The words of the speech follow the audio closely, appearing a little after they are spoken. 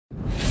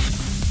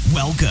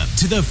Welcome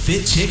to the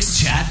Fit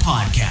Chicks Chat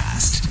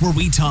podcast, where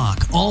we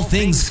talk all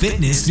things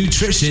fitness,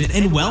 nutrition,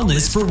 and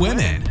wellness for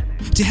women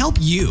to help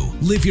you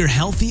live your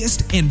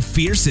healthiest and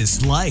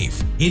fiercest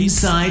life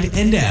inside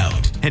and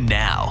out. And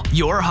now,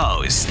 your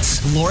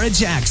hosts, Laura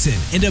Jackson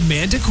and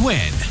Amanda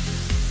Quinn.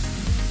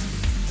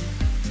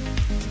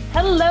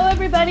 Hello,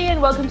 everybody,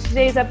 and welcome to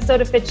today's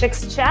episode of Fit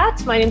Chicks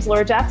Chat. My name's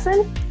Laura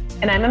Jackson.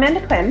 And I'm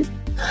Amanda Quinn.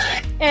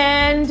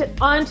 And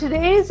on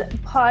today's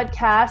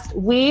podcast,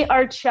 we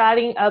are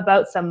chatting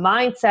about some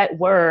mindset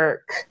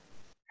work.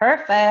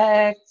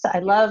 Perfect. I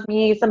love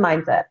me some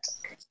mindset.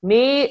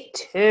 Me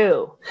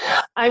too.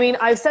 I mean,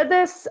 I've said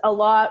this a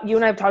lot. You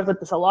and I have talked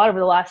about this a lot over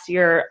the last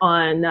year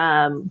on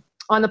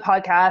the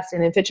podcast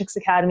and in Fit Chicks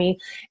Academy.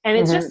 And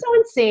it's just so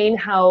insane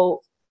how,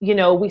 you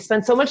know, we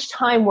spend so much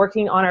time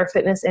working on our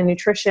fitness and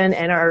nutrition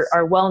and our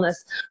wellness,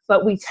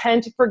 but we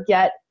tend to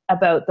forget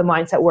about the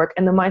mindset work.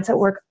 And the mindset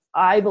work,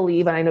 I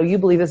believe, and I know you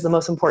believe, is the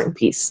most important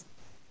piece.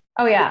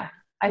 Oh yeah.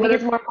 I think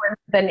it's more important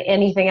than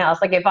anything else.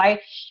 Like if I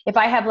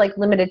have like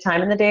limited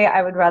time in the day,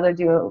 I would rather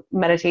do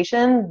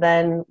meditation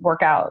than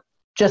work out,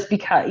 just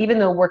because, even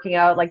though working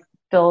out like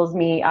fills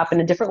me up in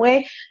a different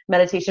way,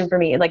 meditation for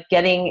me, like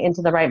getting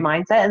into the right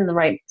mindset and the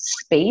right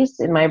space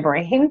in my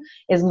brain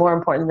is more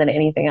important than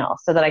anything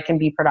else, so that I can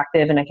be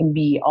productive and I can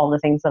be all the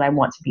things that I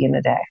want to be in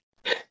a day.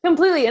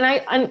 Completely.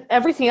 And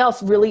everything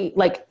else really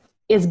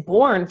is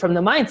born from the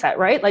mindset,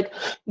 right? Like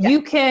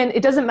you can,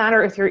 it doesn't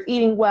matter if you're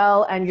eating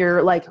well and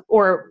you're like,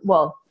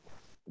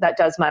 that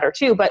does matter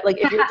too. But like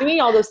if you're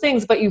doing all those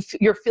things, but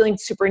you're feeling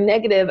super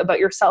negative about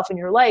yourself and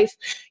your life,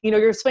 you know,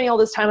 you're spending all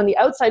this time on the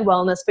outside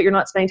wellness, but you're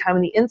not spending time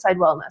on the inside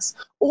wellness.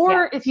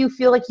 Or if you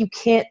feel like you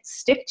can't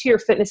stick to your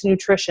fitness and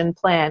nutrition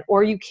plan,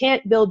 or you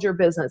can't build your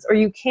business, or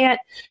you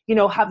can't, you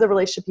know, have the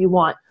relationship you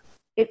want,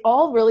 it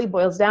all really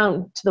boils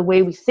down to the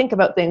way we think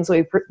about things, the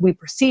way we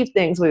perceive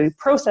things, the way we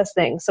process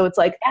things. So it's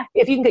like,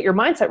 if you can get your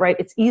mindset right,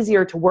 it's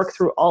easier to work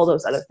through all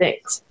those other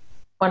things.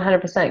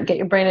 100%. Get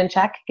your brain in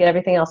check, get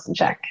everything else in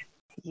check.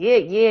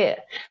 Yeah.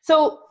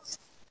 So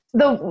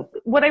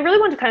what I really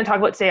want to kind of talk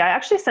about today, I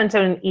actually sent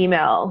out an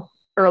email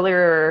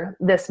earlier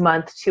this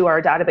month to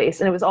our database,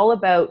 and it was all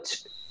about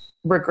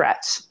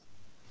regret.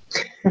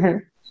 Mm-hmm.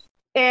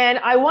 And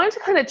I wanted to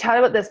kind of chat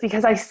about this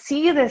because I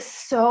see this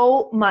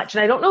so much.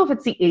 And I don't know if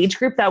it's the age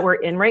group that we're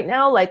in right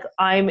now. Like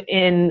I'm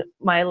in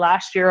my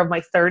last year of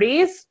my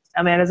 30s.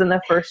 Amanda's in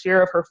the first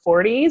year of her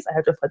 40s. I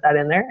have to put that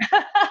in there.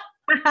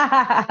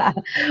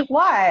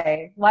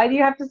 Why? Why do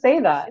you have to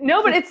say that?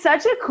 No, but it's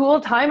such a cool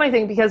time, I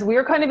think, because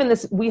we're kind of in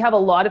this, we have a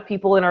lot of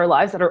people in our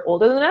lives that are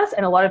older than us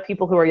and a lot of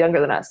people who are younger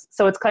than us.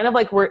 So it's kind of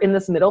like we're in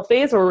this middle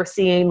phase where we're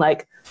seeing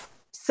like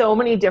so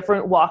many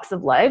different walks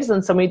of lives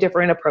and so many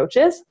different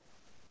approaches.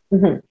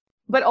 Mm-hmm.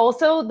 But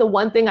also the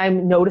one thing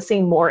I'm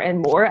noticing more and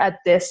more at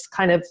this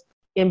kind of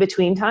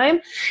in-between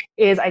time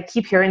is I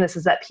keep hearing this,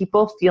 is that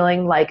people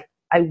feeling like,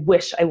 I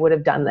wish I would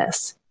have done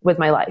this with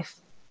my life.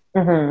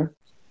 Mm-hmm.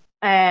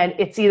 And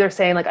it's either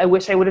saying like, I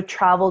wish I would have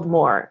traveled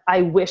more.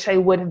 I wish I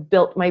would have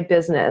built my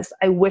business.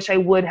 I wish I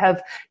would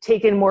have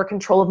taken more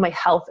control of my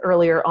health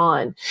earlier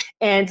on.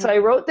 And so I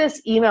wrote this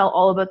email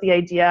all about the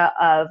idea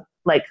of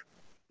like,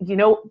 you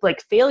know,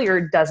 like failure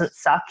doesn't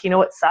suck. You know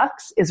what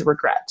sucks is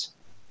regret.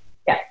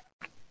 Yeah.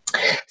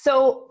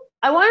 So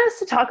I want us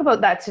to talk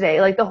about that today.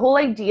 Like the whole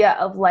idea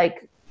of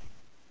like,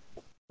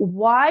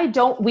 why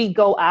don't we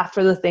go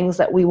after the things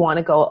that we want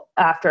to go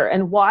after?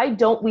 And why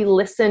don't we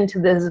listen to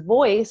this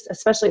voice,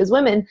 especially as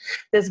women,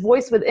 this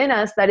voice within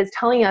us that is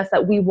telling us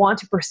that we want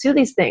to pursue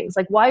these things?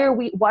 Like, why are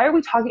we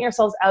talking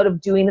ourselves out of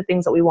doing the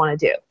things that we want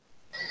to do?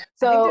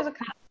 So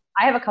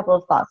I have a couple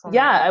of thoughts on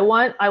that. I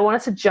want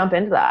us to jump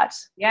into that.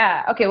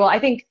 Yeah. Okay. Well, I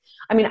think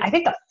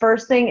the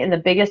first thing and the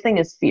biggest thing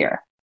is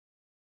fear.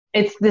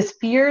 It's this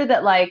fear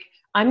that like,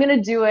 I'm going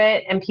to do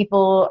it and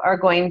people are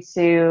going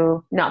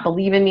to not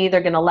believe in me.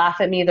 They're going to laugh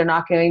at me. They're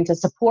not going to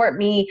support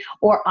me,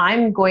 or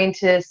I'm going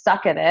to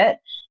suck at it.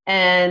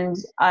 And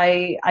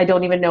I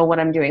don't even know what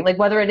I'm doing. Like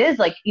whether it is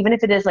like, even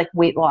if it is like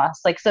weight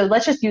loss, like, so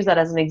let's just use that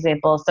as an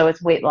example. So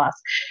it's weight loss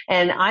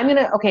and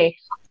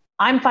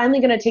I'm finally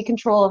going to take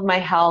control of my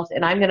health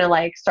and I'm going to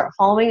like start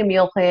following a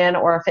meal plan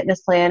or a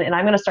fitness plan and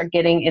I'm going to start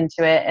getting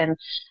into it. And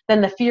then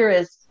the fear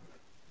is,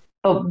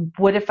 oh,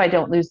 what if I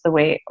don't lose the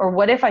weight? Or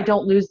what if I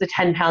don't lose the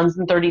 10 pounds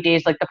in 30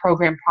 days like the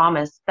program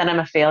promised? Then I'm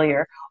a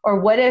failure. Or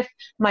what if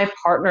my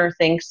partner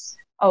thinks,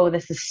 oh,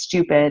 this is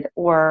stupid,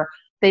 or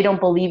they don't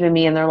believe in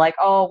me and they're like,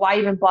 oh, why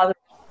even bother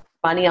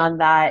money on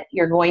that?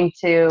 You're going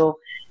to,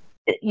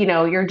 you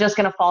know, you're just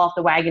going to fall off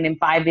the wagon in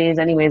 5 days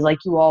anyways,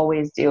 like you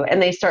always do.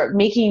 And they start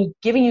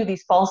giving you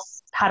these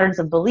false patterns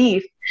of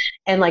belief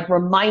and like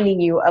reminding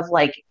you of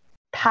like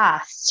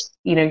past,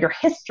 you know, your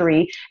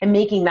history and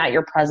making that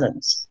your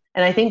present.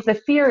 And I think the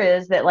fear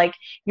is that like,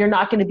 you're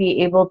not going to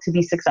be able to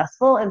be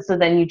successful. And so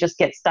then you just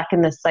get stuck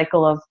in this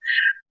cycle of,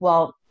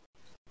 well,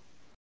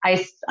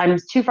 I'm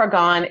too far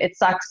gone. It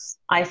sucks.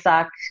 I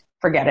suck.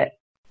 Forget it.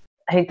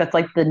 I think that's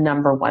like the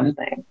number one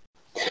thing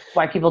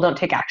why people don't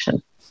take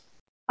action.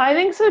 I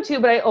think so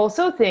too. But I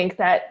also think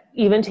that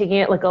even taking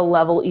it like a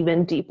level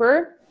even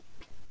deeper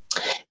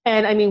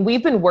And I mean,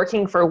 we've been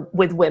working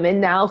with women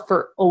now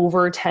for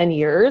over 10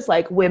 years,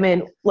 like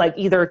women, like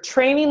either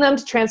training them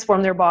to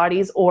transform their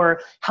bodies or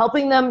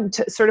helping them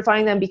to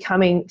certifying them,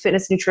 becoming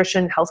fitness,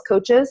 nutrition, health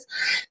coaches.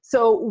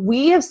 So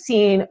we have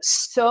seen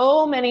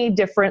so many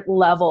different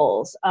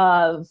levels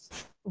of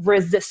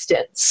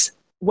resistance,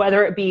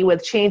 whether it be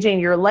with changing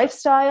your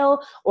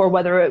lifestyle or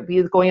whether it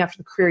be going after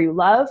the career you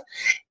love.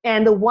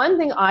 And the one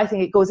thing I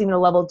think, it goes even a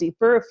level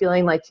deeper of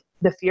feeling like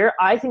the fear,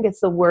 I think it's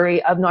the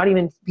worry of not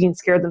even being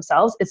scared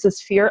themselves. It's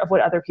this fear of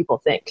what other people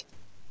think.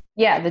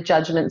 Yeah, the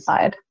judgment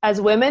side. As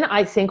women,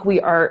 I think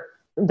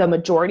the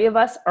majority of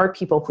us are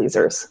people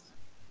pleasers.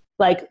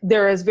 Like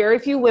there is very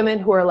few women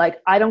who are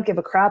like, I don't give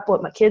a crap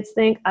what my kids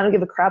think. I don't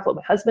give a crap what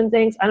my husband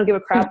thinks. I don't give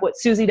a crap what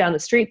Susie down the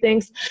street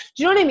thinks.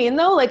 Do you know what I mean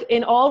though? Like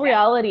in all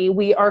reality,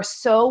 we are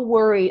so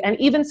worried. And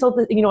even so,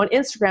 on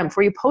Instagram,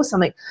 before you post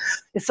something,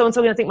 is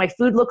so-and-so going to think my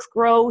food looks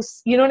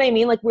gross? You know what I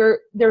mean? Like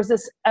there's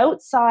this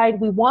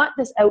outside, we want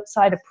this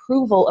outside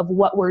approval of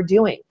what we're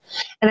doing.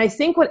 And I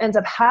think what ends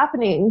up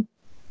happening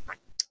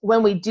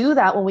when we do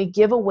that, when we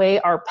give away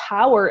our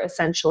power,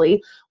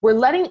 essentially, we're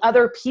letting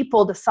other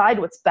people decide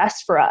what's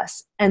best for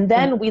us. And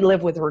then we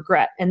live with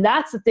regret. And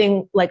that's the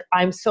thing, like,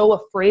 I'm so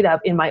afraid of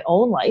in my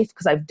own life,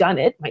 because I've done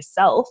it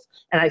myself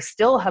and I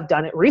still have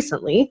done it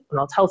recently.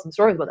 And I'll tell some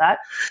stories about that.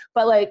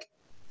 But like,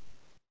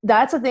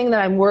 that's the thing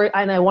that I'm worried.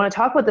 And I want to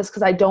talk about this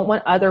because I don't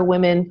want other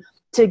women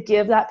to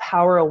give that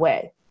power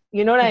away.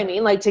 You know what I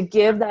mean? Like to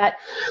give that,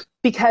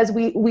 because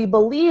we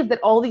believe that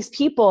all these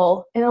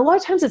people, and a lot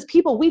of times it's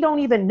people we don't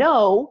even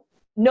know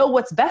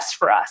what's best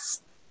for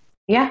us.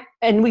 Yeah.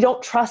 And we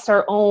don't trust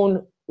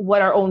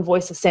what our own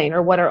voice is saying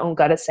or what our own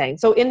gut is saying.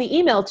 So in the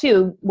email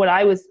too, what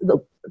I was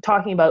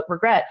talking about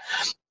regret,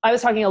 I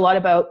was talking a lot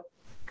about,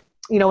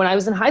 when I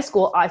was in high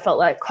school, I felt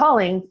like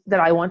calling that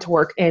I want to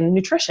work in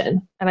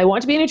nutrition and I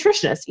want to be a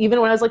nutritionist, even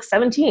when I was like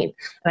 17.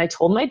 And I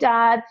told my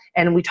dad,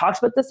 and we talked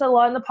about this a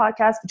lot in the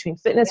podcast, between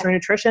fitness or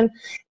nutrition.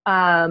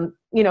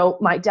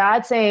 My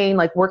dad saying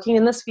like working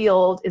in this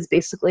field is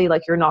basically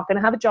like, you're not going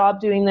to have a job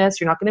doing this.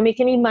 You're not going to make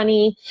any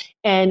money.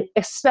 And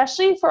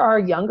especially for our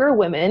younger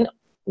women,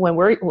 when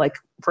we're like,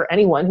 for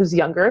anyone who's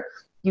younger,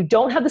 you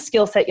don't have the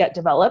skill set yet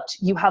developed.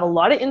 You have a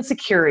lot of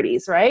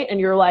insecurities, right? And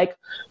you're like,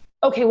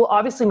 okay, well,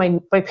 obviously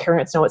my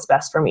parents know what's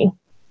best for me.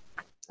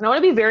 And I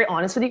want to be very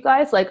honest with you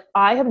guys. Like,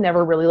 I have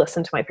never really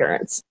listened to my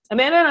parents.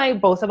 Amanda and I,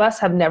 both of us,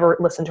 have never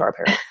listened to our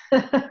parents.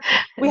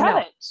 We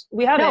haven't.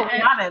 We haven't. No, we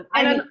haven't.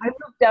 I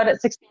moved out at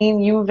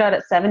 16. You moved out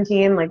at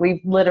 17. Like,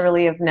 we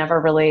literally have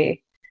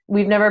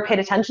we've never paid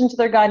attention to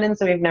their guidance,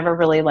 and we've never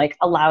really like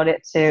allowed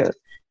it to.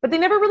 But they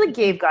never really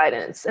gave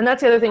guidance. And that's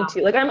the other thing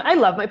too. Like I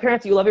love my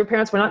parents. You love your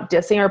parents. We're not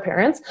dissing our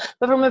parents.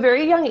 But from a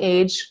very young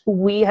age,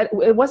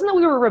 it wasn't that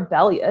we were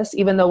rebellious,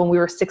 even though when we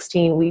were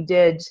 16, we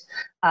did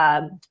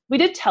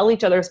tell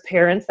each other's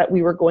parents that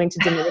we were going to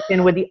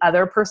Dominican with the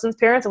other person's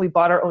parents, and we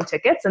bought our own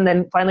tickets. And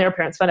then finally our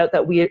parents found out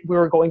that we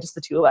were going just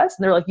the two of us.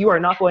 And they're like, you are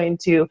not going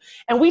to.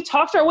 And we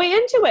talked our way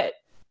into it.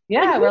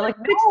 Yeah. We're like,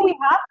 no, we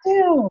have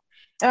to.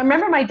 I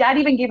remember my dad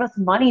even gave us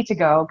money to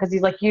go because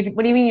he's like,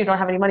 what do you mean you don't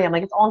have any money? I'm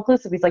like, it's all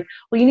inclusive. He's like,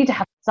 well, you need to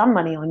have some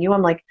money on you.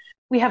 I'm like,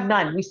 we have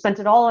none. We spent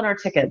it all on our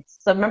tickets.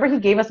 So remember, he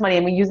gave us money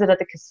and we used it at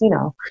the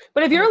casino.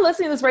 But if you're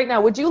listening to this right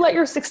now, would you let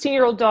your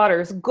 16-year-old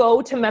daughters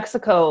go to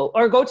Mexico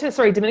or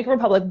Dominican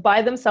Republic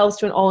by themselves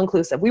to an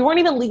all-inclusive? We weren't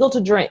even legal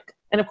to drink.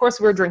 And of course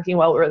we were drinking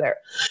while we were there,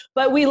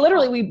 but we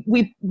literally,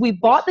 we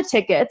bought the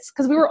tickets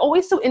because we were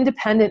always so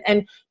independent.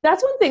 And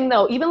that's one thing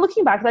though, even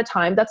looking back at that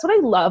time, that's what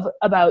I love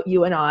about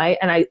you and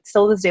I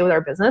still to this day with our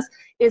business,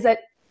 is that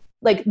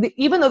like,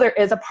 even though there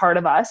is a part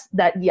of us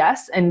that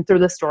yes, and through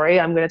the story,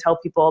 I'm going to tell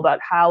people about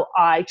how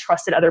I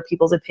trusted other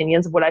people's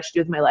opinions of what I should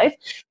do with my life.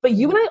 But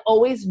you and I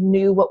always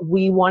knew what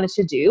we wanted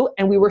to do,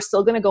 and we were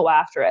still going to go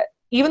after it.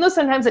 Even though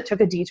sometimes it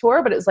took a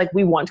detour, but it was like,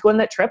 we want to go on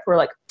that trip. We're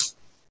like,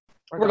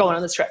 we're going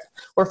on this trip.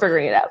 We're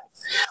figuring it out.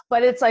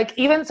 But it's like,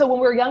 even so when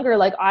we were younger,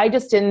 like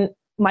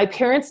my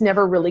parents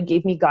never really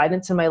gave me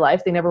guidance in my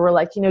life. They never were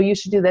like, you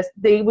should do this.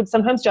 They would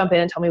sometimes jump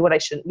in and tell me what I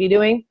shouldn't be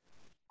doing.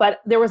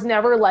 But there was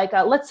never like,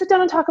 let's sit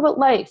down and talk about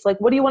life.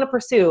 Like, what do you want to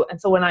pursue? And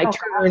so when I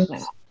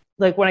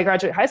when I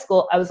graduated high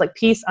school, I was like,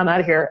 peace, I'm out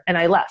of here. And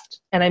I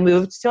left and I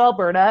moved to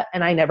Alberta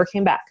and I never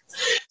came back.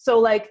 So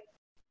like,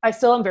 I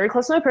still am very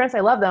close to my parents. I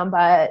love them,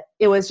 but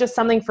it was just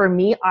something for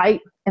me.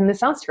 And this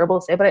sounds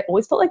terrible to say, but I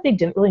always felt like they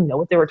didn't really know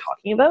what they were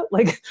talking about.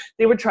 Like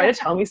they would try to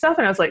tell me stuff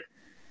and I was like,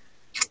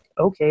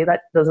 okay,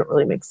 that doesn't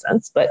really make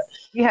sense, but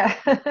yeah.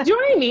 Do you know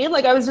what I mean?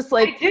 Like, I was just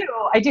like,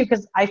 I do.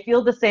 Cause I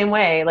feel the same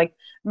way. Like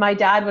my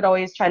dad would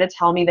always try to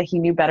tell me that he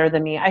knew better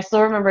than me. I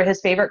still remember his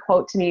favorite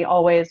quote to me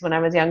always when I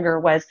was younger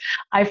was,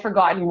 I've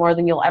forgotten more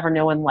than you'll ever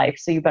know in life.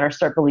 So you better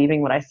start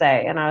believing what I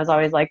say. And I was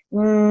always like,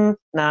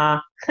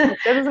 nah. That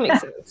doesn't make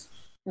sense.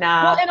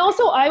 Nah. Well, and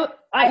also I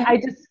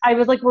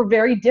was like, we're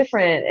very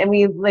different and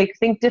we like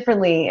think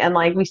differently and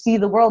like we see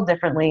the world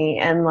differently.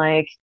 And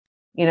like,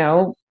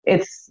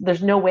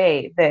 there's no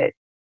way that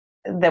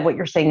what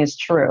you're saying is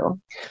true.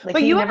 Like,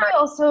 but you and I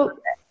also,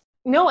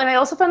 No, and I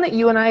also found that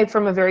you and I,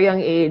 from a very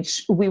young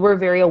age, we were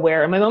very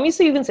aware. And my mom used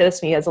to even say this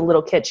to me as a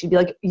little kid. She'd be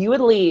like, you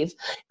would leave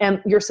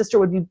and your sister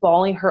would be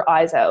bawling her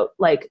eyes out,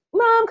 like,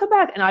 Mom, come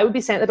back. And I would be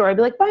standing at the door. I'd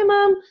be like, bye,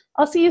 Mom.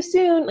 I'll see you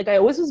soon. Like, I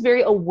always was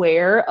very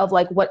aware of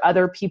like what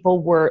other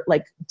people were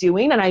like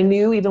doing. And I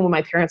knew even when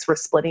my parents were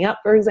splitting up,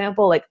 for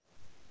example, like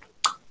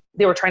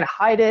they were trying to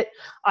hide it.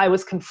 I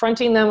was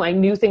confronting them. I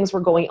knew things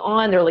were going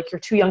on. They're like, you're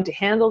too young to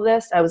handle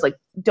this. I was like,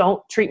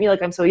 don't treat me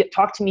like I'm so,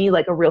 talk to me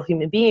like a real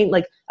human being.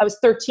 Like I was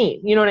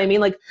 13, you know what I mean?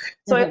 Like,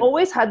 so I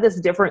always had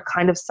this different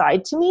kind of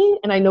side to me.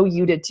 And I know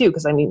you did too,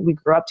 because I mean, we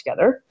grew up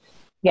together.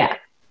 Yeah.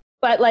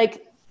 But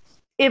like,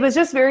 it was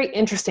just very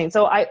interesting.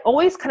 So I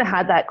always kind of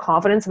had that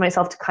confidence in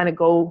myself to kind of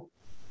go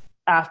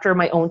after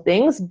my own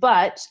things,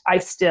 but I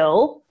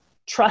still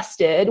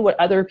trusted what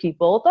other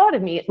people thought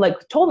of me,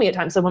 like told me at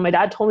times. So when my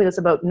dad told me this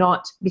about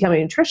not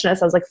becoming a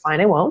nutritionist, I was like,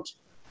 fine, I won't.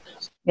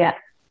 Yeah.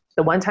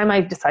 The one time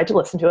I decided to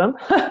listen to him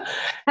and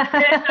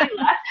I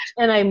left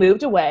and I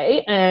moved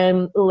away.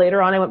 And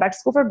later on I went back to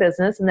school for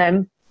business, and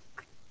then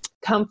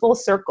come full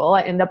circle,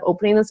 I ended up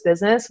opening this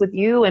business with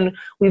you, and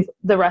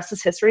the rest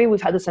is history.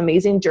 We've had this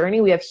amazing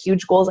journey. We have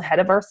huge goals ahead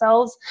of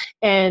ourselves.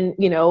 And,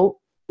 you know,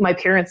 my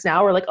parents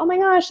now are like, oh my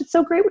gosh, it's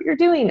so great what you're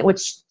doing,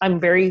 which I'm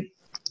very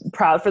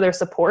proud for their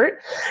support.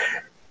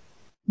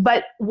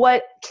 But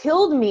what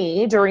killed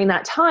me during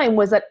that time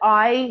was that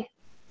I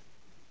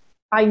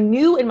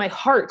knew in my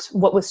heart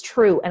what was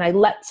true, and I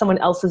let someone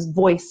else's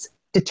voice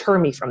deter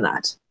me from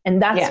that.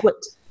 And that's what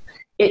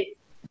it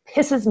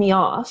pisses me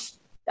off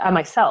at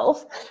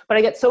myself. But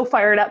I get so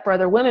fired up for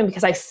other women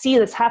because I see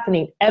this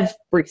happening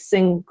every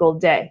single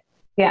day.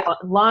 Yeah.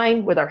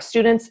 Online with our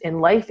students in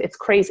life. It's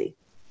crazy.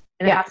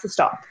 And it has to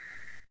stop.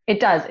 It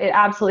does. It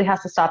absolutely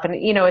has to stop.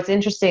 And, you know, it's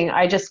interesting.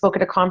 I just spoke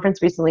at a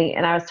conference recently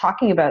and I was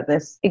talking about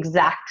this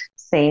exact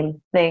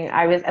same thing.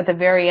 I was at the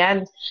very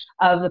end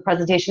of the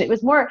presentation. It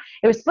was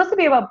supposed to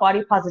be about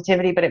body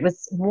positivity, but it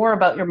was more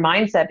about your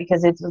mindset,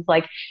 because it was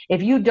like,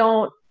 if you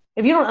don't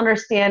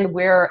understand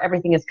where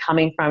everything is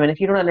coming from, and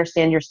if you don't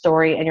understand your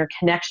story and your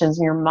connections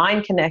and your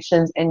mind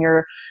connections and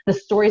the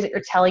stories that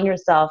you're telling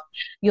yourself,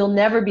 you'll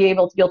never be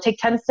able to, you'll take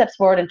 10 steps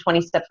forward and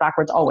 20 steps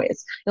backwards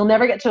always. You'll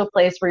never get to a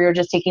place where you're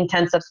just taking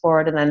 10 steps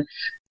forward and then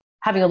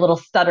having a little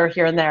stutter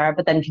here and there,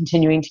 but then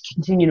continue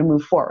to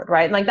move forward,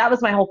 right? And like, that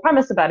was my whole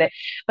premise about it.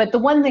 But the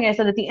one thing I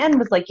said at the end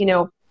was like, you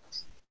know,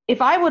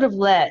 if I would have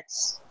let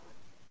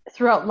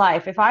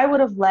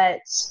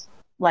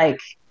like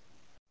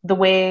the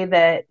way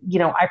that, you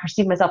know, I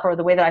perceive myself, or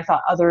the way that I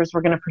thought others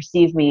were going to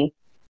perceive me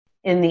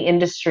in the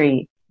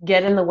industry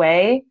get in the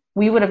way,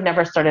 we would have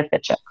never started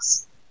Fit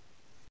Chicks.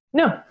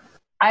 No.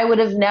 I would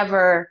have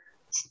never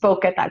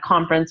spoke at that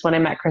conference when I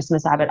met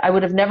Christmas Abbott. I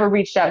would have never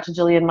reached out to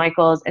Jillian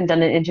Michaels and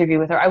done an interview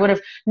with her. I would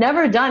have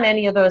never done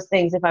any of those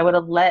things if I would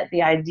have let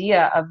the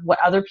idea of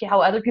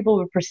how other people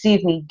would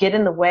perceive me get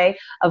in the way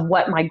of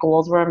what my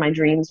goals were and my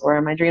dreams were.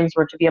 And my dreams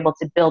were to be able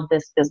to build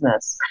this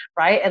business,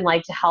 right? And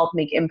like to help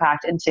make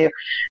impact and to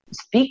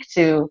speak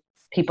to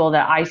people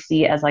that I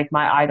see as like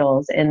my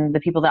idols and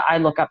the people that I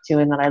look up to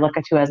and that I look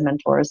up to as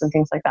mentors and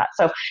things like that.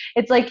 So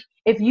it's like,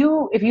 if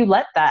you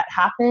let that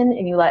happen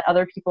and you let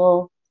other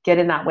people get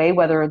in that way,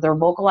 whether they're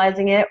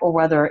vocalizing it or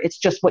whether it's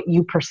just what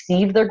you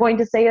perceive they're going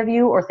to say of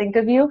you or think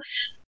of you,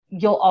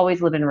 you'll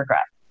always live in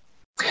regret.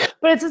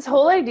 But it's this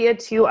whole idea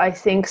too, I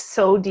think,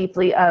 so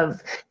deeply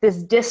of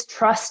this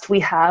distrust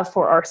we have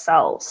for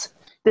ourselves,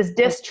 this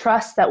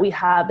distrust that we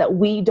have that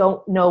we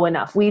don't know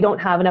enough. We don't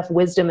have enough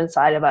wisdom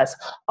inside of us.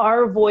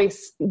 Our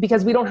voice,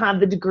 because we don't have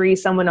the degree,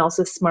 someone else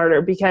is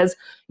smarter, because,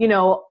 you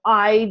know,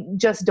 I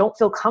just don't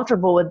feel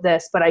comfortable with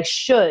this, but I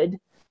should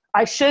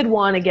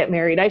want to get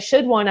married. I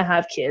should want to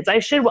have kids. I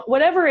should,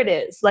 whatever it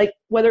is, like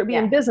whether it be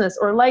in business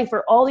or life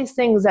or all these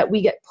things that we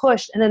get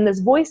pushed. And then this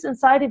voice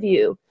inside of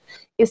you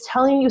is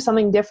telling you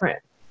something different.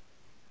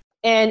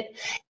 And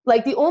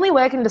like, the only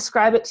way I can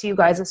describe it to you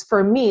guys is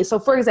for me. So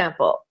for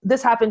example,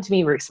 this happened to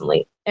me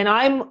recently, and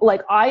I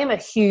am a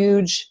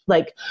huge,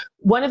 like,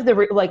 one of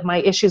the, like,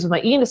 my issues with my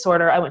eating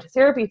disorder, I went to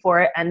therapy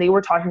for it, and they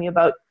were talking to me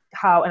about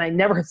how, and I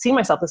never had seen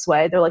myself this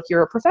way. They're like,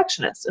 you're a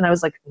perfectionist. And I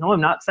was like, no,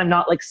 I'm not. 'Cause I'm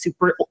not like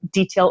super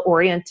detail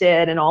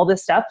oriented and all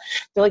this stuff.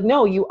 They're like,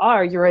 no, you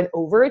are. You're an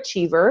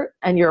overachiever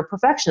and you're a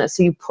perfectionist.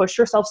 So you push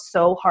yourself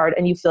so hard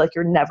and you feel like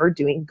you're never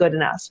doing good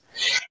enough.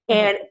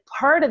 And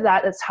part of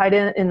that that's tied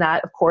in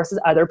that, of course, is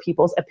other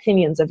people's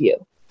opinions of you.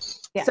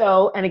 Yeah.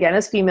 So, and again,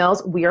 as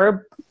females, we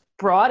are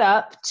brought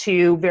up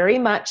to very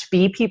much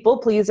be people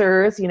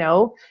pleasers, you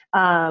know,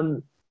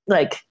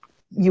 like,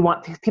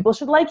 people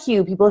should like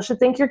you. People should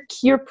think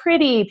you're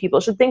pretty. People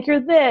should think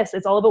you're this.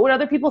 It's all about what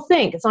other people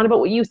think. It's not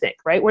about what you think,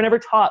 right? We're never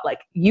taught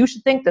like, you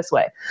should think this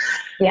way.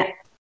 Yeah.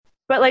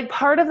 But like,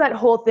 part of that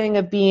whole thing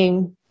of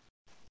being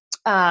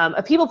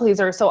a people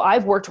pleaser. So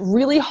I've worked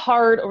really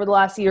hard over the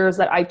last years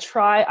that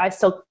I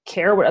still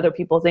care what other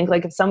people think.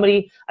 Like,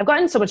 I've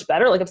gotten so much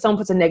better. Like, if someone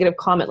puts a negative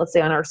comment, let's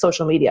say on our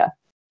social media,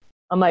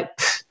 I'm like,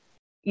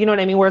 you know what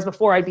I mean? Whereas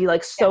before I'd be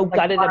like so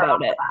gutted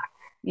about it.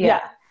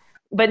 Yeah.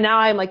 But now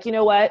I'm like, you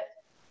know what?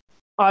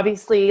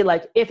 obviously,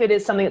 like if it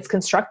is something that's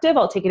constructive,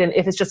 I'll take it in.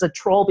 If it's just a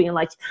troll being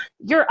like,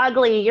 you're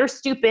ugly, you're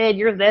stupid,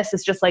 you're this,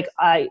 it's just like,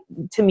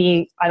 to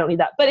me, I don't need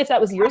that. But if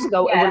that was years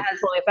ago, it would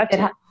totally affect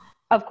me.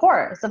 Of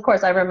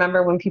course. I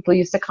remember when people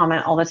used to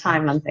comment all the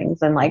time on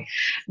things, and like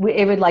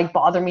it would like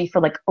bother me for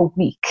like a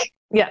week.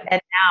 Yeah.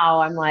 And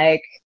now I'm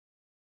like,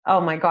 oh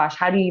my gosh,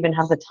 how do you even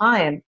have the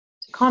time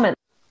to comment?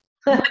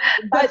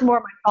 That's more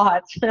my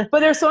thoughts. But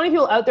there's so many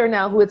people out there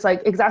now who it's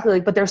like, exactly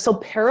like, but they're so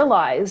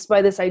paralyzed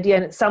by this idea,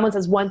 and someone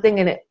says one thing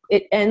and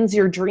it ends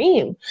your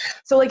dream.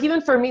 So like,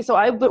 even for me, so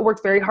I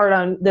worked very hard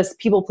on this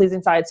people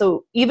pleasing side.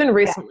 So even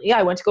recently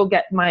I went to go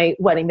get my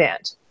wedding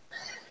band,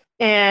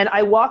 and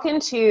I walk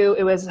into,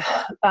 it was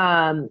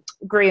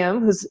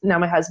Graham, who's now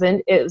my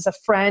husband. It was a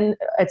friend,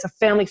 it's a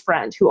family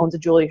friend who owns a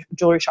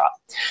jewelry shop.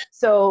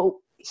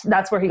 So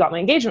that's where he got my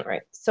engagement ring.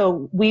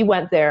 So we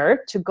went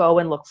there to go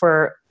and look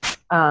for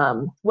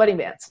wedding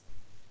bands.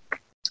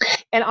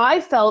 And I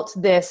felt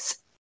this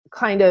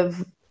kind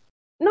of,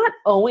 not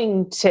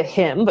owing to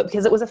him, but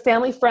because it was a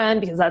family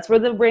friend, because that's where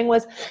the ring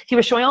was, he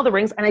was showing all the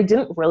rings and I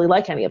didn't really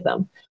like any of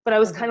them. But I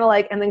was kind of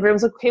like, and then Graham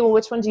was like, okay, well,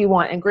 which one do you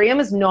want? And Graham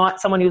is not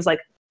someone who's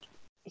like,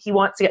 he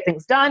wants to get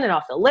things done and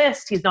off the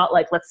list. He's not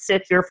like, let's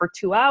sit here for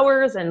 2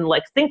 hours and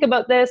like think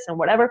about this and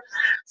whatever.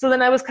 So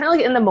then I was kind of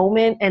like in the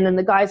moment, and then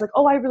the guy's like,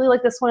 oh, I really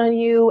like this one on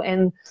you.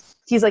 And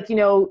he's like,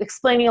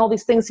 explaining all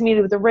these things to me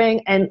with the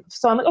ring. And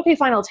so I'm like, okay,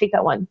 fine, I'll take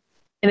that one.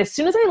 And as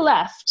soon as I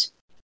left,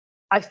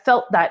 I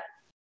felt that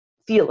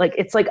feel like,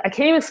 it's like, I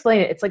can't even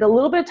explain it. It's like a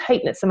little bit of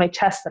tightness in my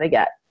chest that I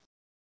get.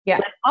 Yeah.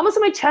 Like almost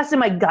in my chest and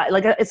my gut.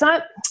 Like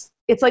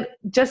it's like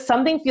just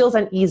something feels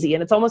uneasy,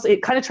 and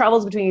it kind of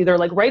travels between either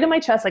like right in my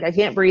chest, like I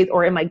can't breathe,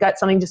 or in my gut,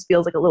 something just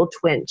feels like a little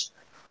twinge,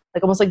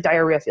 like almost like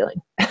diarrhea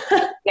feeling.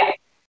 Yeah.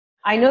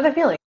 I know the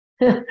feeling.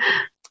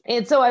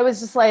 And so I was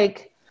just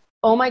like,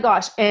 oh my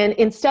gosh. And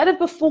instead of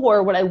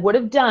before, what I would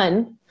have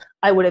done,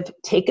 I would have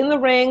taken the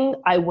ring.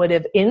 I would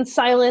have in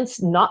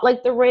silence, not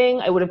like the ring.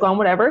 I would have gone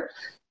whatever.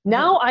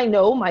 Now I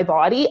know my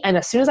body, and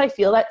as soon as I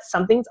feel that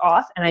something's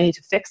off and I need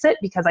to fix it,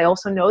 because I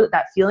also know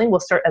that feeling will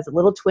start as a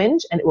little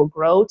twinge and it will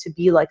grow to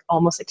be like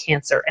almost a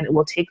cancer, and it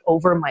will take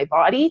over my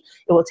body.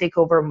 It will take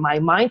over my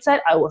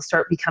mindset. I will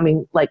start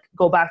becoming like,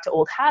 go back to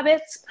old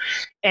habits,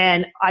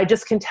 and I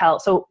just can tell.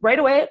 So right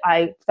away,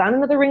 I found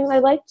another ring that I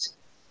liked.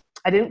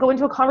 I didn't go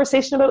into a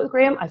conversation about it with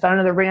Graham. I found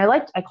another ring I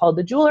liked. I called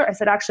the jeweler. I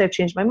said, actually, I've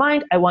changed my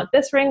mind. I want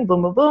this ring.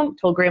 Boom, boom, boom.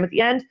 Told Graham at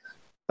the end.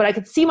 But I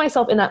could see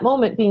myself in that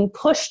moment being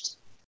pushed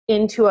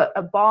into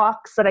a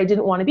box that I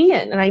didn't want to be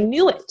in. And I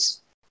knew it.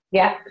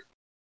 Yeah.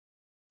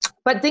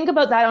 But think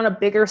about that on a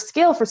bigger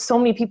scale for so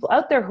many people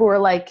out there who are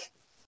like,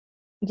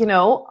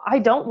 I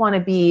don't want to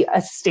be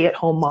a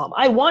stay-at-home mom.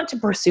 I want to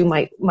pursue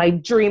my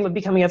dream of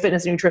becoming a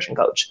fitness and nutrition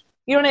coach.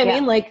 You know what I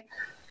mean? Like,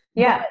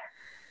 yeah.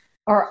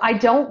 Or I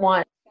don't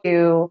want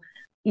to,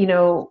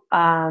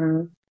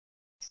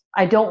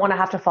 I don't want to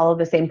have to follow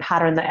the same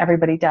pattern that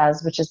everybody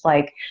does, which is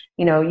like,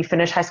 you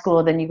finish high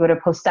school, then you go to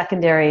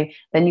post-secondary,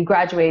 then you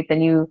graduate,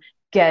 then you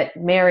get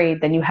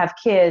married, then you have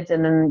kids,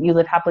 and then you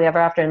live happily ever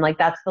after. And like,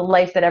 that's the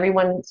life that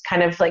everyone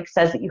kind of like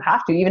says that you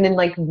have to, even in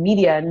like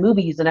media and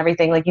movies and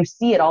everything, like you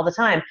see it all the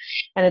time.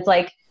 And it's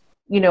like,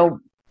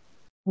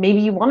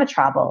 maybe you want to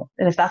travel.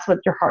 And if that's what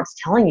your heart's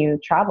telling you,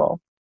 travel,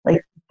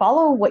 like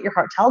follow what your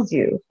heart tells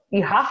you.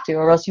 You have to,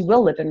 or else you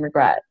will live in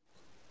regret.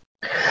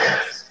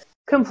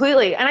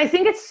 Completely. And I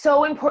think it's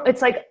so important.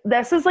 It's like,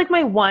 this is like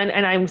my one,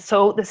 and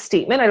this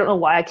statement, I don't know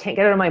why I can't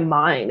get it out of my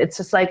mind. It's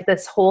just like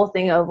this whole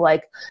thing of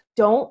like,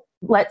 don't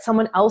let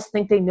someone else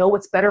think they know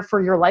what's better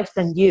for your life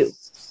than you.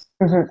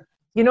 Mm-hmm.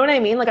 You know what I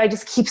mean? Like I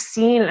just keep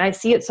seeing, and I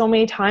see it so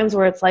many times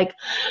where it's like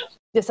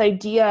this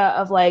idea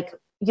of like,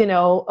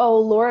 oh,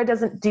 Laura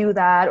doesn't do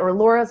that, or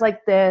Laura's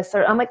like this,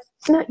 or I'm like,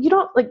 no, you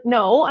don't, like,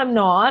 no, I'm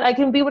not. I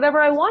can be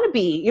whatever I want to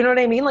be. You know what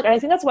I mean? Like, I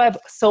think that's why I've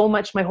so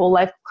much my whole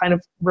life kind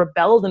of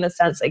rebelled in a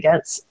sense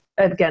against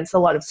a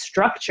lot of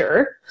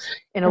structure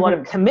and a lot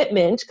of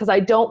commitment, because I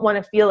don't want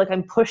to feel like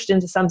I'm pushed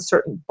into some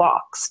certain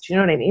box. Do you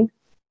know what I mean?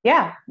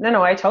 Yeah,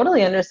 no, I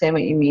totally understand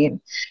what you mean.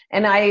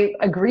 And I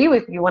agree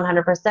with you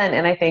 100%.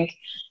 And I think,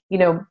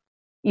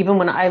 even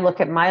when I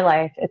look at my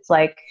life, it's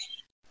like,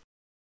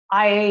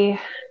 I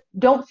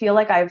don't feel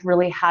like I've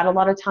really had a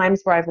lot of times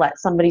where I've let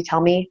somebody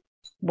tell me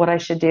what I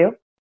should do.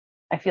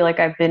 I feel like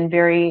I've been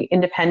very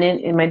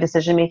independent in my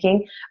decision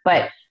making,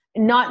 but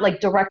not like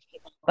direct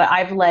people, but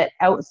I've let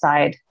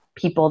outside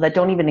people that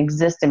don't even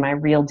exist in my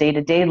real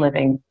day-to-day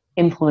living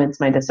influence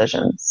my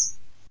decisions,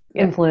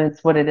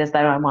 influence what it is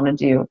that I want to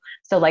do.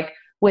 So like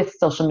with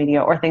social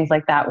media or things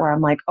like that, where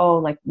I'm like, oh,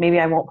 like maybe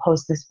I won't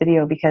post this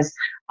video because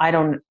I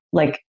don't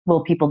like,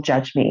 will people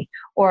judge me?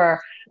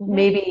 Or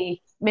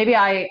maybe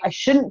I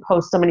shouldn't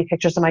post so many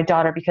pictures of my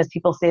daughter because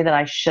people say that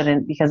I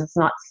shouldn't because it's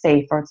not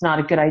safe or it's not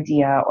a good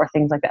idea or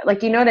things like that.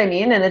 Like, you know what I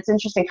mean? And it's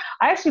interesting.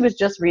 I actually was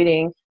just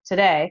reading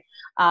today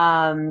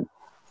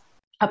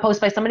a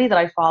post by somebody that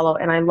I follow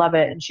and I love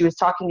it. And she was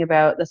talking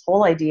about this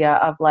whole idea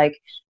of like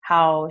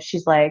how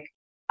she's like,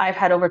 I've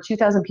had over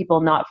 2,000 people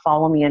not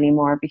follow me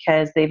anymore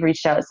because they've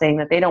reached out saying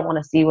that they don't want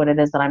to see what it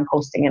is that I'm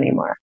posting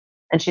anymore.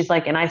 And she's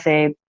like, and I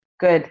say,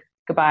 good,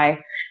 goodbye.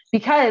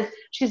 Because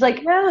she's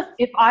like,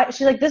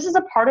 she's like, this is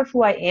a part of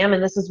who I am.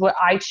 And this is what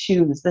I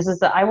choose.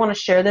 I want to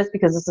share this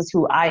because this is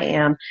who I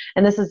am.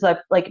 And this is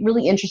like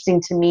really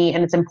interesting to me.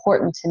 And it's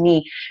important to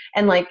me.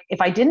 And like,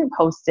 if I didn't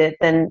post it,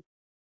 then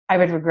I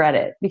would regret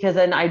it because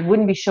then I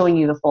wouldn't be showing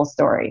you the full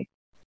story.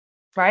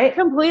 Right?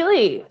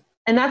 Completely.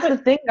 And that's the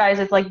thing, guys.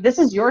 It's like, this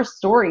is your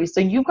story.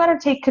 So you've got to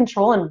take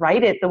control and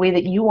write it the way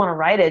that you want to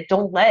write it.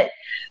 Don't let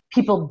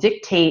people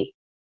dictate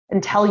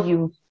and tell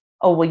you,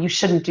 oh, well, you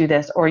shouldn't do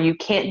this, or you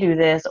can't do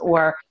this,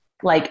 or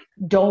like,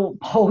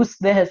 don't post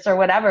this or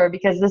whatever,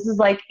 because this is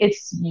like,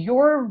 it's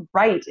your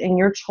right and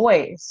your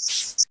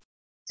choice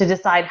to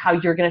decide how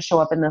you're going to show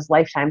up in this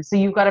lifetime. So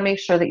you've got to make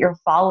sure that you're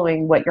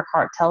following what your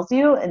heart tells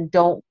you and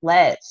don't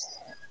let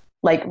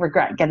like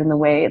regret get in the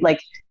way. Like,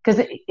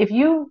 because if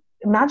you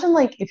imagine,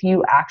 like, if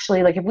you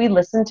actually, like, if we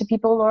listen to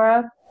people,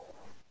 Laura,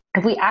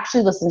 if we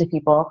actually listen to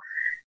people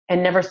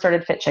and never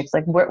started Fit Chicks,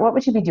 like, what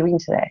would you be doing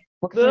today?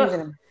 What could you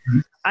even?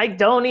 I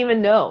don't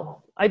even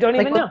know. I don't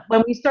even know.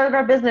 When we started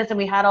our business and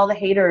we had all the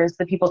haters,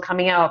 the people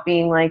coming out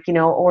being like, you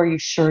know, oh, are you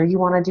sure you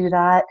want to do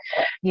that?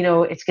 You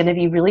know, it's going to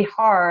be really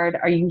hard.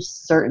 Are you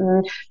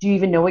certain? Do you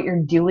even know what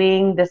you're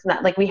doing? This and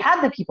that. Like, we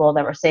had the people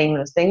that were saying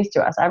those things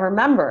to us. I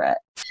remember it.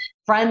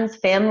 Friends,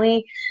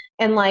 family,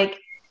 and like,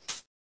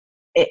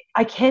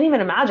 I can't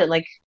even imagine.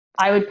 Like,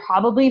 I would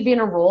probably be in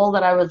a role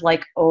that I was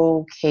like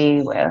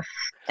okay with,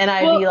 and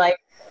I'd be like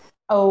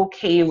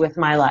okay with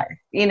my life.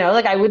 You know,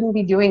 like, I wouldn't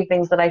be doing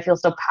things that I feel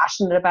so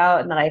passionate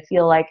about and that I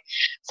feel like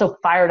so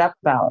fired up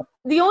about.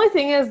 The only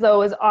thing is,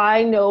 though, is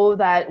I know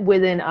that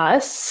within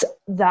us,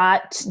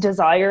 that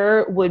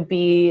desire would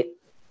be,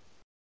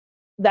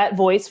 that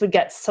voice would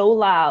get so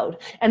loud.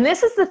 And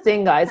this is the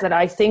thing, guys, that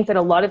I think that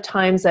a lot of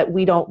times that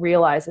we don't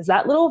realize is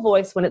that little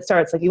voice when it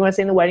starts, like you want to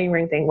say in the wedding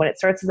ring thing, when it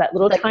starts is that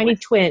little tiny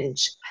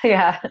twinge.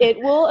 Yeah. It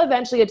will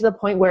eventually get to the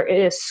point where it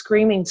is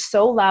screaming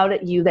so loud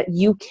at you that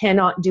you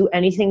cannot do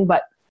anything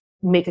but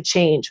make a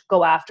change,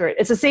 go after it.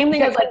 It's the same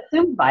thing as like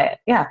consumed by it.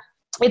 Yeah.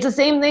 It's the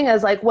same thing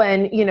as like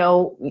when, you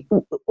know,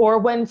 or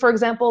when, for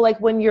example, like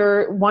when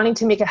you're wanting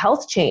to make a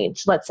health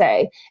change, let's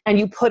say, and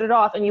you put it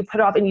off and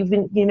you've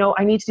been, you know,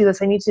 I need to do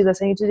this. I need to do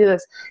this. I need to do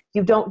this.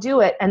 You don't do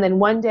it. And then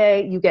one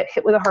day you get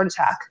hit with a heart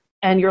attack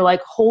and you're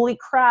like, holy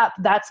crap,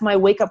 that's my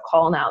wake up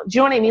call now. Do you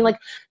know what I mean? Like,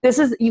 this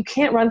is, you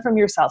can't run from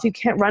yourself. You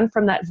can't run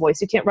from that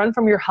voice. You can't run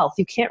from your health.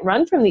 You can't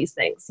run from these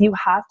things. You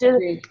have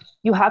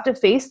to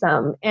face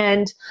them.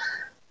 And,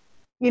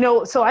 you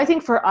know, so I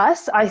think for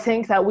us, I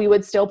think that we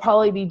would still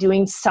probably be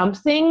doing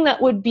something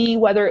that would be,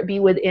 whether it be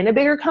within a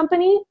bigger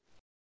company,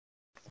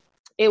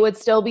 it would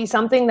still be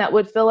something that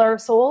would fill our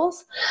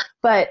souls.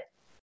 But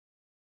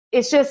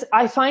it's just,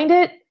 I find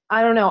it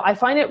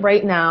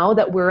right now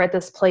that we're at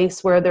this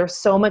place where there's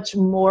so much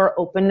more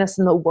openness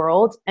in the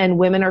world and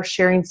women are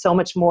sharing so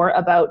much more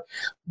about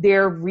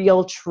their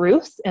real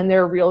truth and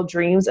their real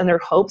dreams and their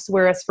hopes.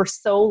 Whereas for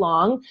so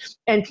long,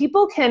 and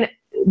people can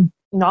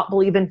not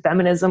believe in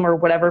feminism or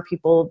whatever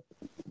people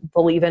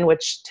believe in,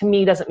 which to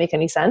me doesn't make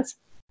any sense.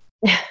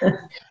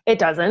 It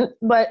doesn't.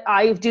 But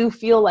I do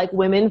feel like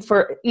women,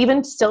 for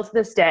even still to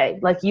this day,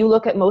 like you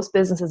look at most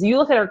businesses, you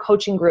look at our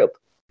coaching group,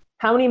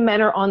 how many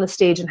men are on the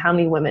stage and how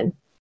many women?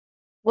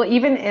 Well,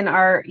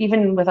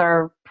 even with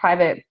our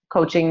private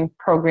coaching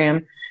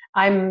program,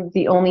 I'm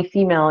the only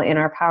female in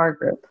our power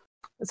group.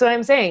 So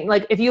I'm saying,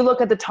 like, if you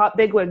look at the top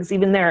bigwigs,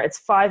 even there, it's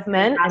 5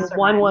 men and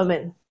 1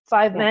 woman.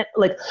 5 men,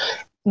 like,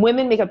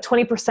 women make up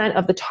 20%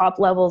 of the top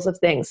levels of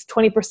things.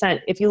 20%.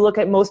 If you look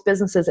at most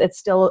businesses, it's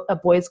still a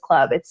boys'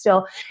 club. It's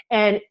still,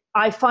 and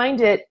I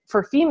find it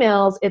for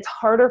females, it's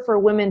harder for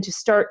women to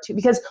start to,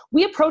 because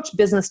we approach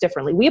business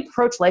differently. We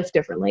approach life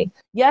differently.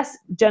 Yes,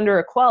 gender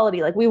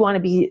equality, like we want to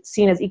be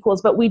seen as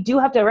equals, but we do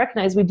have to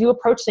recognize we do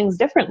approach things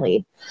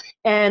differently.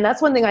 And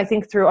that's one thing I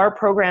think through our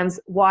programs,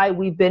 why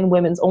we've been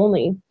women's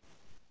only.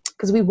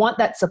 Because we want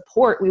that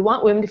support. We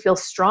want women to feel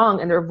strong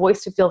and their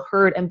voice to feel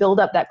heard and build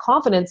up that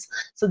confidence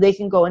so they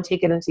can go and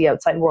take it into the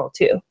outside world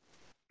too.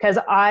 Because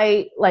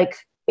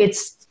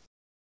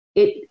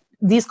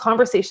these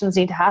conversations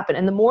need to happen.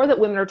 And the more that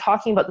women are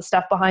talking about the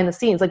stuff behind the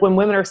scenes, like when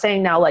women are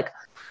saying now, like,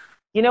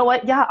 you know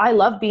what? Yeah, I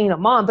love being a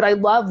mom, but I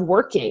love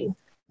working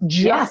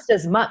just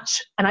as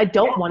much. And I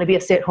don't want to be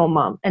a stay-at-home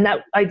mom. And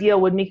that idea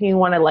would make me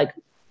want to like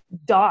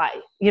die.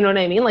 You know what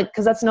I mean? Like,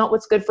 because that's not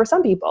what's good for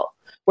some people.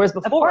 Whereas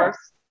before,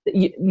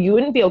 you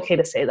wouldn't be okay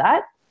to say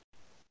that.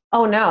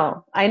 Oh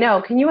no, I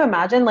know. Can you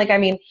imagine? Like, I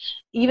mean,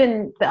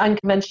 even the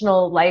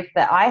unconventional life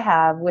that I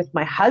have with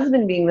my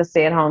husband being the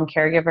stay-at-home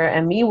caregiver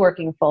and me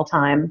working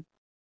full-time,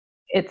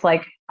 it's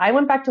like I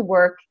went back to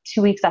work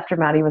 2 weeks after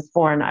Maddie was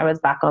born. I was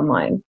back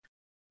online.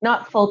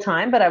 Not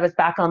full-time, but I was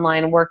back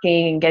online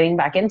working and getting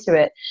back into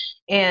it.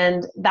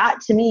 And that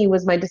to me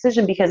was my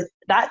decision, because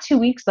that 2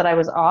 weeks that I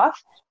was off,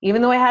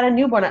 even though I had a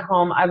newborn at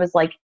home, I was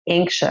like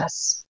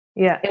anxious.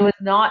 Yeah. It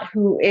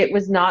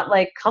was not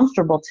like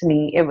comfortable to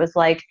me. It was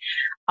like,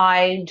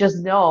 I just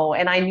know.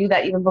 And I knew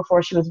that even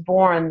before she was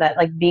born, that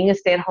like being a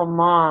stay-at-home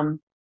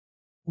mom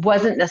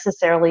wasn't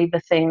necessarily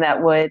the thing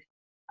that would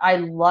I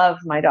love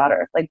my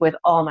daughter, like with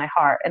all my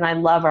heart. And I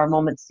love our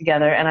moments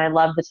together. And I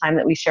love the time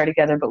that we share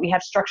together, but we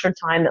have structured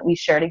time that we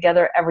share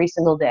together every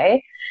single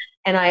day.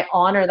 And I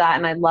honor that.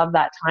 And I love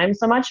that time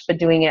so much, but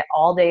doing it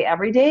all day,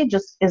 every day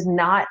just is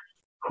not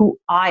who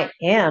I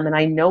am. And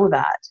I know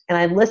that. And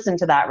I listen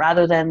to that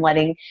rather than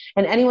letting,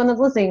 and anyone that's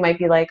listening might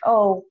be like,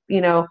 oh,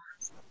 you know,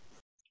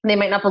 they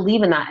might not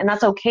believe in that. And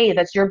that's okay.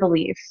 That's your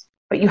belief.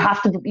 But you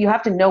have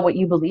to know what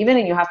you believe in,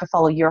 and you have to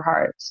follow your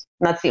heart.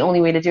 And that's the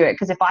only way to do it.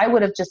 Because if I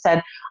would have just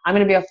said, I'm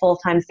going to be a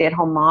full-time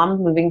stay-at-home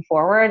mom moving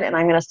forward, and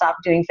I'm going to stop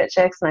doing Fit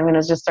Chicks, and I'm going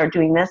to just start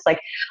doing this, like,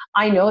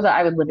 I know that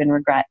I would live in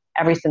regret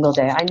every single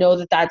day. I know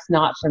that that's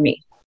not for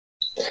me.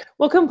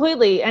 Well,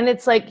 completely. And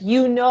it's like,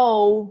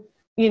 no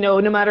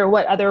matter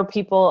what other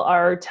people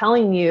are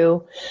telling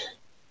you,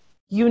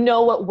 you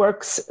know what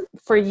works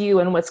for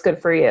you and what's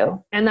good for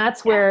you. And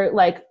that's where,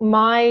 like,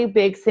 my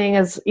big thing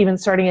is, even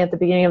starting at the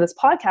beginning of this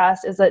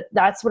podcast, is that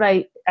that's what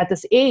at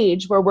this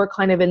age where we're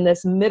kind of in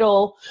this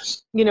middle,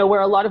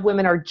 where a lot of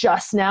women are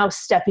just now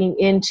stepping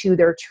into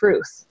their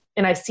truth.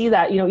 And I see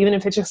that, even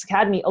in Fit Chicks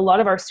Academy, a lot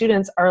of our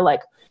students are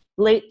like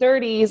late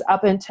 30s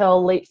up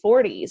until late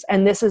 40s.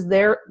 And this is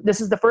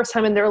the first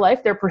time in their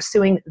life they're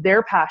pursuing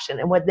their passion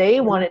and what they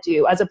want to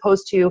do, as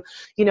opposed to,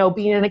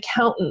 being an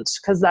accountant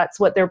because that's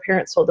what their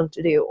parents told them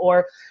to do.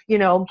 Or,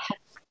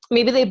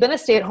 maybe they've been a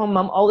stay-at-home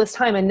mom all this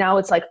time, and now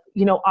it's like,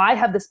 I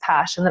have this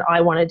passion that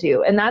I want to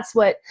do. And that's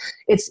what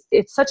it's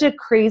such a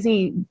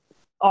crazy,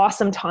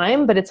 awesome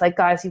time. But it's like,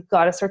 guys, you've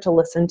got to start to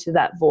listen to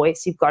that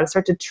voice. You've got to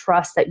start to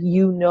trust that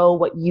you know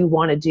what you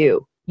want to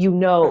do.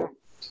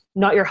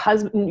 Not your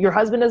husband. Your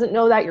husband doesn't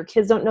know that. Your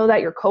kids don't know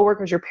that. Your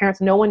coworkers, your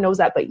parents, no one knows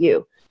that but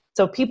you.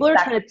 So if people are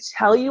trying to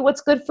tell you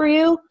what's good for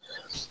you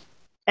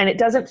and it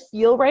doesn't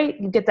feel right,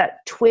 you get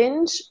that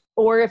twinge.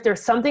 Or if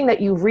there's something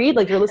that you read,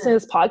 like you're listening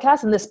to this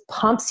podcast and this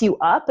pumps you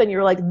up and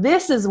you're like,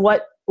 this is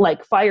what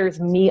like fires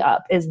me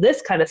up, is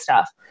this kind of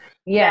stuff.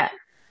 Yeah.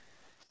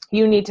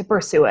 You need to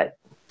pursue it.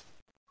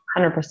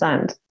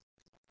 100%.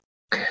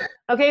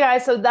 Okay,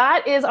 guys. So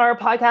that is our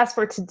podcast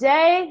for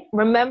today.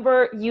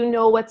 Remember, you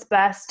know what's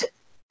best.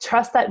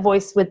 Trust that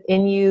voice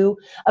within you.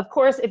 Of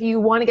course, if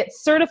you want to get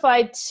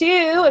certified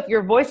too, if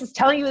your voice is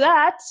telling you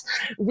that,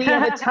 we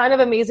have a ton of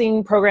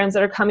amazing programs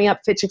that are coming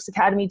up.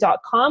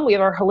 FitChicksAcademy.com. We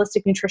have our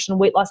Holistic Nutrition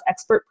Weight Loss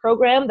Expert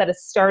program that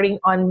is starting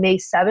on May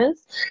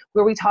 7th,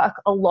 where we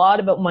talk a lot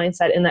about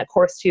mindset in that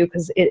course too,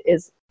 because it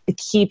is a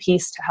key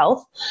piece to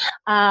health.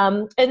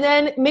 And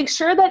then make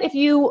sure that if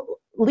you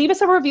leave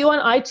us a review on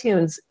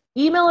iTunes,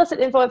 email us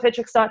at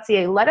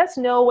info@fitchicks.ca. Let us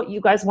know what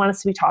you guys want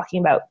us to be talking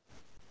about,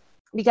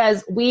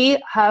 because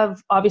we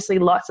have obviously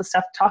lots of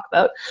stuff to talk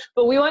about,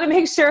 but we want to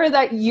make sure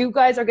that you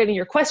guys are getting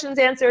your questions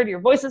answered, your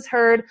voices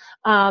heard,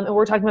 and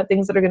we're talking about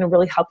things that are going to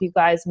really help you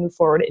guys move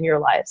forward in your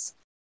lives.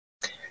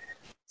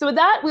 So with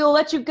that, we will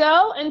let you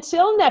go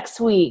until next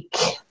week.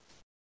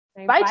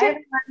 Bye,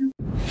 everyone.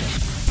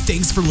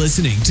 Thanks for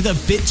listening to the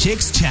Fit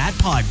Chicks Chat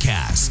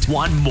podcast.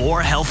 Want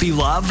more healthy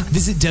love?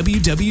 Visit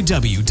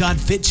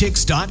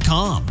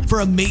www.fitchicks.com for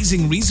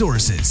amazing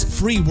resources,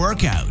 free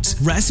workouts,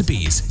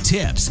 recipes,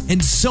 tips,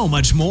 and so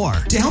much more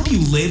to help you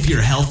live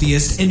your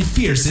healthiest and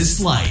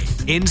fiercest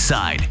life,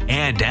 inside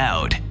and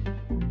out.